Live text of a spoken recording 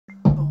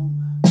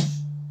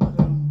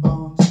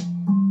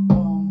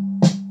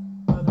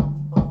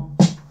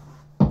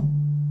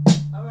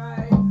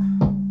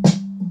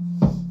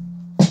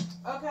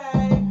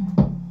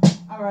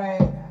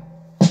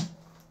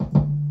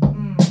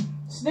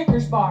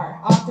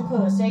bar,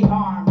 octopus, 8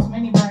 arms,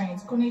 many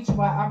brains,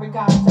 konnichiwa,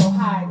 arigato,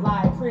 hide,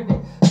 lie, privet.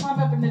 Climb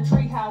up in the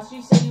treehouse,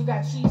 you say you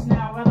got cheese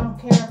now, I don't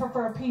care, I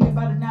prefer peanut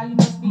butter, now you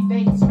must be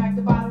bait. Smack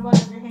the bottom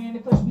out of your hand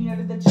and push me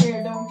under the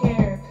chair, don't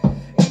care.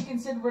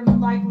 Inconsiderate,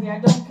 unlikely, I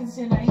don't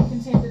consent, I ain't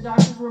content, the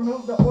doctors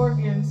remove the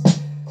organs.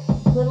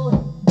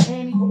 Little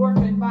Annie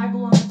orphan,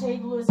 Bible on the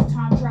table is a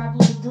time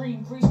traveler's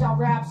dream. Freestyle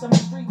raps, I'm a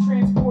street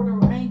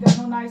transporter, I ain't got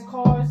no nice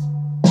cars,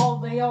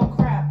 they all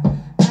crap.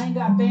 I ain't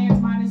got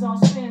bands, mine is all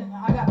spin.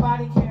 I got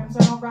body cams,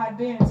 I don't ride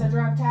Benz. I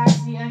drive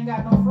taxi, I ain't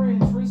got no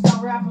friends.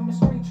 Freestyle rap, I'm a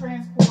street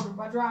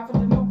transporter. I drive for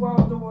the new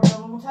world order.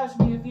 Don't touch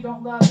me if you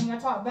don't love me. I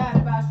talk bad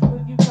about you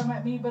if you come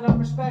at me, but I'm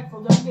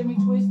respectful. Don't get me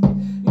twisted.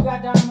 You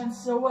got diamonds,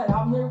 so what?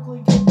 I'm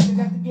lyrically gifted,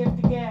 I got the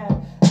gift of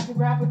gab. I can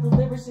rap with the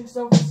lyricists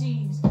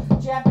overseas.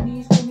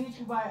 Japanese,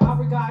 konnichiwa,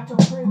 arigato,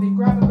 privet.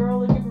 Grab a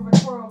girl and give her a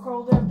twirl.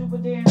 Curled up, do a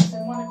dance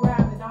and wanna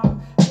grab it.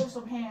 I'm give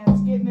some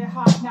hands, getting it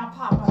hot, now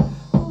papa.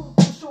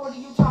 Shorty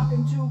you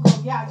talking to,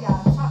 go yeah,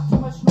 talk too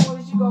much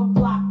noise, you go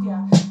blocked,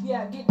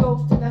 yeah, get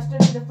ghosted. I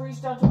study the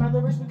freestyle till my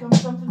lyrics become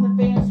something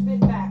the fans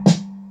spit back.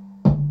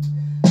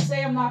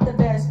 Say I'm not the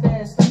best,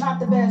 I'm not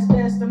the best,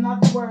 I'm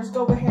not the worst,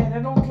 go ahead, I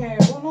don't care.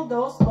 Uno,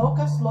 dos,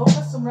 locas,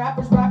 some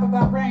rappers rap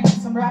about rain,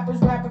 some rappers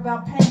rap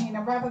about pain,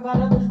 I rap about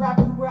others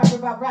rapping who rap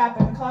about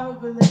rapping. I climb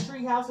up in the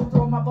treehouse and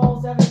throw my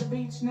balls out of the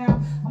beach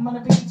now. I'm on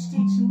a beach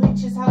teaching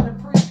leeches how to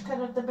preach, cut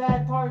up the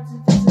bad parts,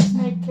 if it's a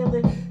snake, kill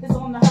it. It's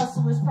on the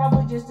hustle, it's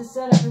probably just a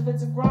setup. If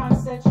it's a grind,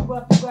 set you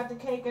up, you got the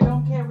cake, I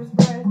don't care, it's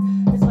bread.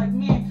 It's like,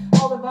 man,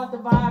 all about the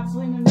vibes,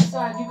 leaning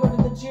aside. You go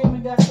to the gym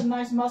and got some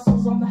nice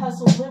muscles on the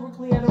hustle.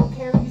 Lyrically, I don't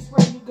care, you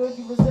swear you good,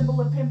 you resemble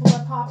a pimple.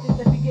 I popped it,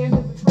 that began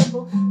to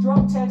tremble.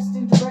 Drug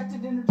texting,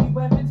 directed energy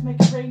weapons, make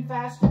it rain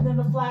faster than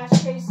a flash.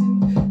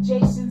 Chasing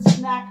Jason's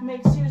snack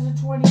mix, here's a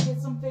 20,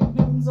 get some fake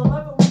Newtons. I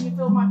love it when you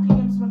fill my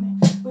PMs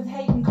with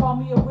hate and call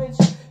me a witch.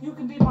 You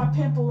can be my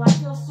pimple, I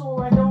feel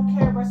sore, I don't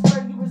care. I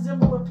swear you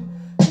resemble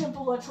a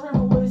pimple, a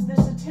tremble. Is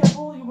this a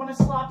temple? You want a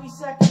sloppy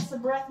seconds, the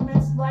breath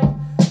minced life?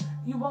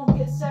 You won't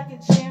get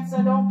second chance,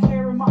 I don't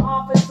care. In my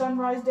office,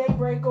 sunrise,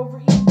 daybreak,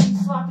 over evening,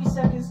 sloppy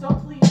seconds, don't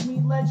please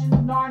me. Legend of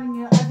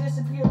Narnia, I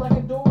disappeared like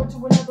a door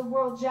to another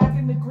world, Jack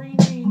in the green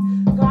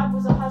bean. God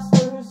was a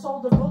hustler who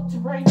sold a book to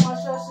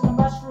brainwash us, and a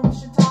mushroom,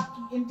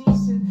 shiitake,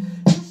 indecent.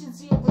 You should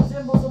see it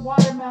resembles a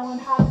watermelon,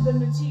 hotter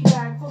than a tea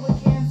bag, full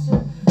of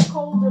cancer,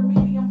 cold or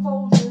medium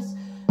Folgers.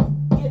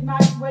 Get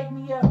nice, wake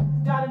me up,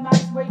 got a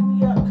nice, wake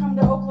me up. Come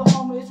to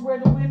Oklahoma, it's where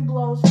the wind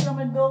blows.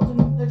 Filming, building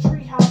a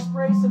treehouse,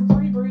 spray some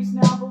freebreeze.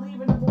 Now I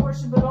believe in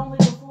abortion, but only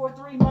before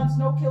 3 months.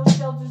 No kill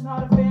shelters,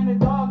 not a fan of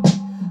dogs.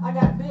 I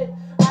got bit,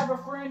 I have a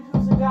friend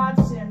who's a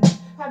godsend.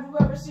 Have you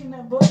ever seen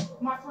that book,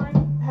 my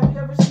friend? Have you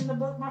ever seen the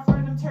book, my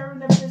friend? I'm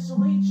tearing up this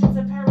leech. It's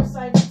a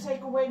parasite to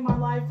take away my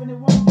life, and it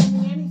won't give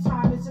me any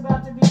time. It's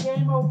about to be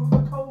game over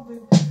for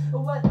COVID. But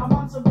what? I'm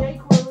on some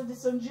Dayquil or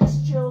some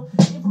just chill.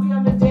 If we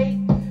on a date,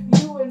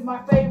 you were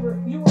my favorite,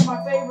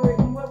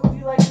 and what would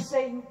you like to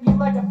say? You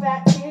like a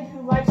fat kid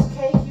who likes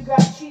cake? You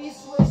got cheese,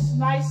 Swiss,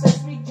 nice, I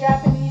speak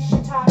Japanese,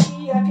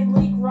 shiitake, I can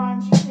leak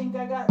rhymes. You think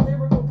I got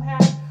lyrical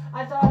panic?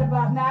 I thought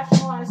about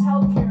nationalized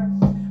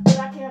healthcare, but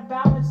I can't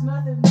balance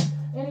nothing.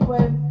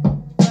 Anyway,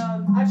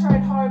 I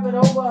tried hard, but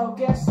oh well,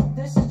 guess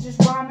this is just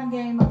rhyming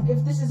game.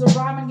 If this is a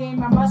rhyming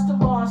game, I must have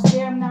lost.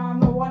 Damn, now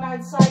I'm a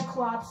one-eyed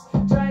cyclops,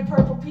 giant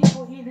purple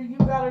people eater. You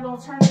got an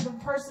alternative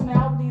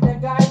personality,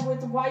 that guy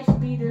with the wife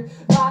beater,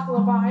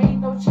 baklava. I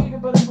ain't no cheater,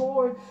 but I'm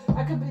bored.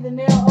 I could be the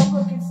nail, oh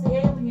look, it's the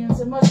aliens.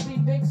 It must be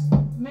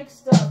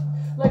mixed up,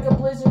 like a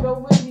blizzard or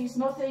Wendy's.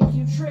 No thank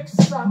you, tricks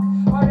suck,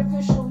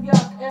 artificial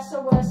yuck,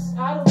 SOS,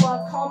 out of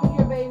luck, call me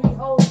your baby.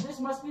 Oh, this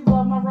must be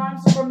love, my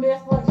rhymes are a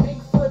myth, like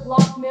Bigfoot,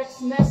 Loch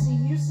Ness, Nessie.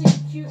 You seem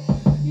cute,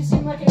 you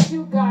seem like a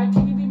cute guy.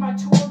 Can you be my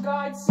tour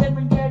guide?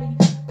 Serengeti,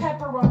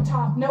 pepper on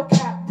top, no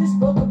cap. This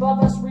book above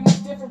us reads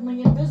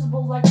differently,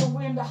 invisible like the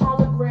wind, a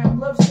hologram.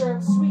 Love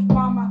syrup, sweet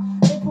mama,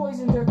 they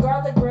poisoned her.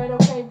 Garlic bread,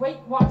 okay, Weight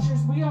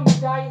Watchers, we on the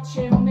diet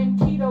channel named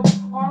Keto.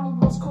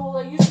 Arnold was cool,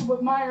 I used to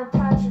admire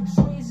Patrick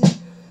Swayze.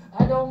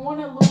 I don't want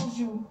to lose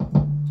you,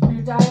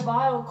 you're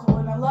diabolical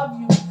and I love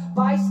you.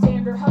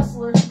 Bystander,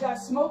 hustler, he got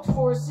smoked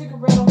for a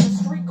cigarette on the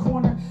street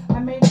corner. I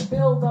made a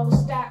bill,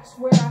 those stacks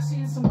where I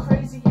seen some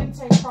crazy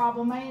intake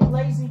problem. I ain't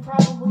lazy,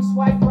 probably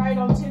swipe right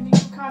on Tinder.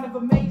 You kind of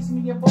amaze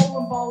me, a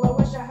bowling ball.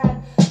 I wish I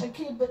had a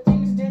kid, but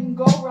things didn't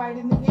go right.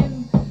 In the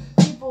end,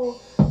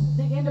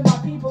 the end of my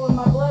people in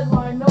my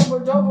bloodline, no more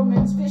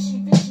Dobermans,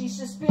 fishy,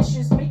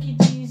 suspicious, Mickey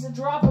D's, a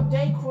drop of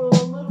Dayquil,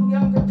 a little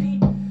younger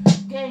Pete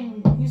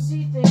game. You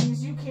see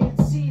things you can't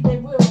see, they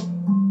will.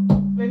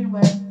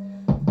 Anyway,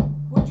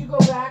 would you go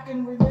back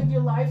and relive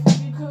your life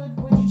if you could?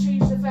 Would you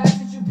change the fact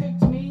that you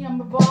picked me? I'm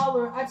a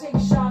baller, I take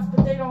shots,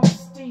 but they don't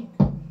stink.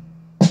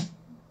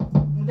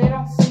 They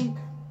don't sink.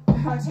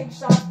 I take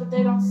shots, but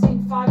they don't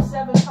sink.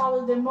 5'7",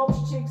 taller than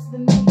most chicks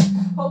than me.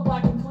 Hope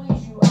I can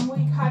please you. I'm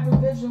weak,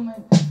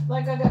 hypervigilant,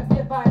 like I got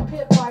bit by a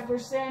pit viper.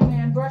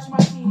 Sandman, brush my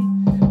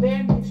teeth,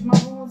 bandage my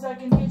wounds. I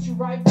can hit you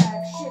right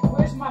back. Shit,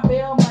 where's my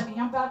bail money?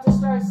 I'm about to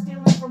start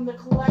stealing from the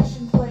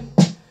collection plate.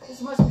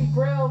 This must be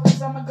Braille,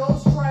 cause I'm a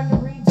ghost trying to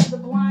read to the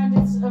blind.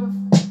 It's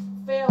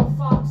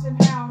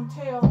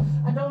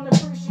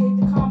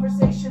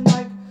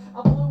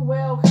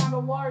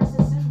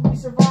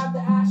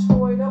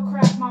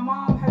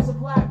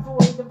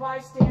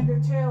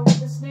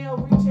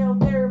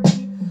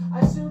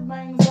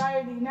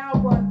anxiety. Now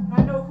what?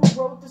 I know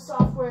who wrote the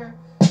software.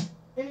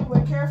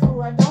 Anyway,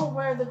 careful, I don't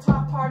wear the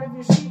top part of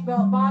your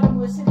seatbelt.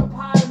 Bottomless,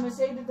 hippopotamus,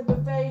 ate at the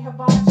buffet,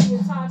 hibachi,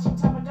 Itachi,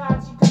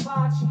 Tamagotchi,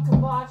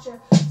 kombucha,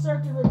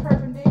 circular,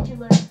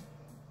 perpendicular.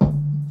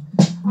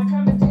 I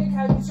kinda dig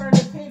how you turned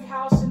a pig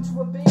house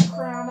into a big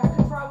crown. I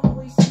could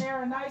probably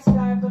snare a nice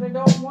guy, but I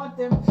don't want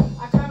them.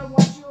 I kinda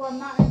want you, I'm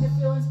not into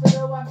feelings, but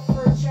oh, I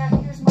prefer chat.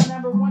 Here's my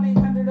number,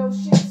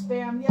 1-800-OH-SHIT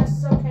spam.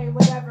 Yes, okay,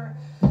 whatever.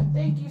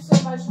 Thank you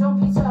so much, don't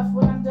be tough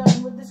when I'm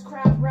done with this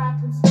crap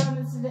rap and stun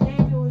into the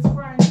ambulance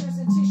crying. Here's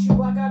the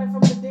tissue, I got it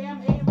from the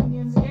damn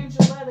aliens.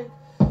 Angelic,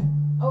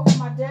 over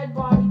my dead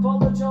body,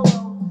 bolo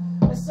jolo,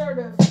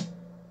 assertive.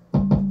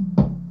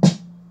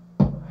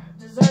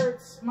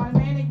 Desserts, my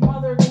manic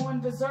mother going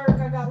berserk.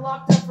 I got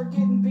locked up for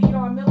getting beat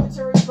on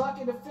military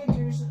bucket of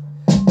figures.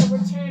 They were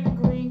tan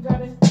and green, got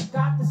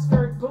the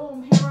skirt.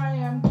 Boom, here I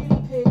am,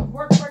 guinea pig.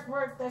 Work, work,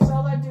 work, that's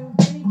all I do.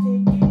 Guinea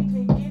pig, guinea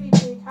pig, guinea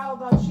pig. How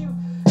about you?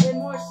 And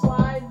more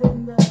slide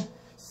than the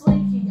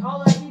slinky.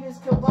 All I eat is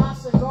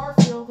kielbasa,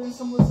 Garfield, and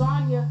some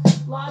lasagna.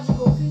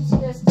 Logical,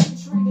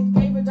 PTSD treated.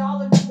 Gave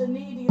 $1 to the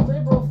needy.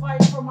 Liberal,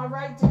 fight for my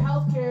right to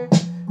health care.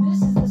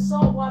 This is the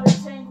saltwater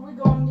tank. We're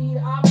gonna need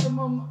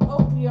optimum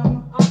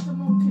opium,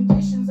 optimum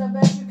conditions. I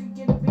bet you could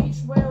get a beach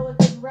whale at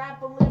the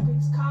rap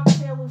Olympics.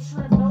 Cocktail of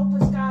shrimp, no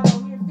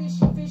pescado. Here,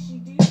 fishy, fishy.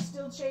 Do you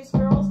still chase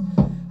girls?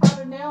 How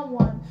to nail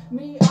one?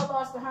 Me, I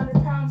lost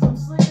 100 pounds. I'm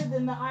slicker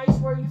than the ice.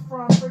 Where you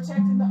from?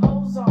 Protecting the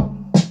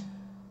ozone.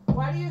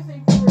 Why do you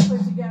think we were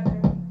put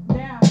together?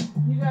 Damn,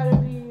 you gotta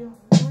be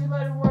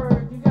 3-letter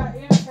word. You got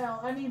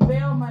intel. I need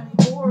bail money.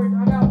 Bored.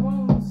 I got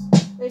wounds.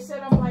 They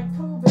said I'm like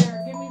Pooh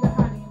Bear. Give me the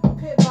honey.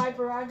 Pit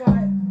viper. I got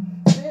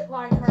bit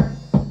like her.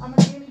 I'm a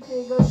guinea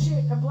pig. Oh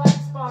shit, a black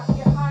spot.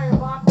 Get higher,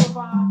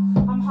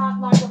 baklava. I'm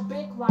hot like a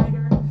Bic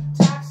Lighter.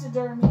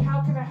 Taxidermy.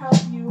 How can I help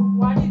you?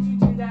 Why did you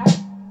do that?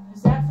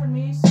 Is that for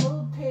me?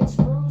 Smooth pitch,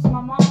 bruise.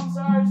 My mom's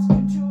ours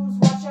can choose.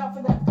 Watch out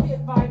for that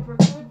pit viper.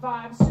 Good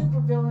vibes.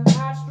 Supervillain.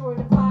 Asteroid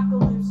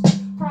apocalypse.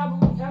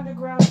 Probably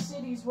underground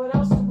cities. What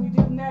else do we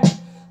do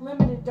next?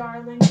 Limited,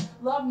 darling.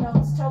 Love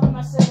notes. Tell them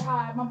I said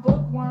hi. My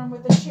bookworm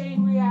with a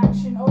chain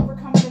reaction.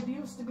 Overcoming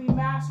abuse to be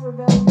mass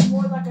rebellion.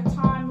 More like a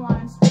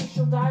timeline.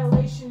 Spatial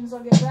dilations.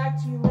 I'll get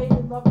back to you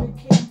later, lovely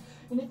Kim.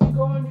 And if you're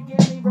going to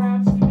give me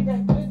raps, give me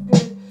that good.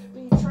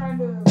 Be trying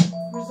to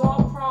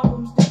resolve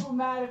problems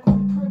diplomatically.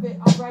 Privet.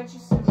 I'll write you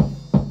soon.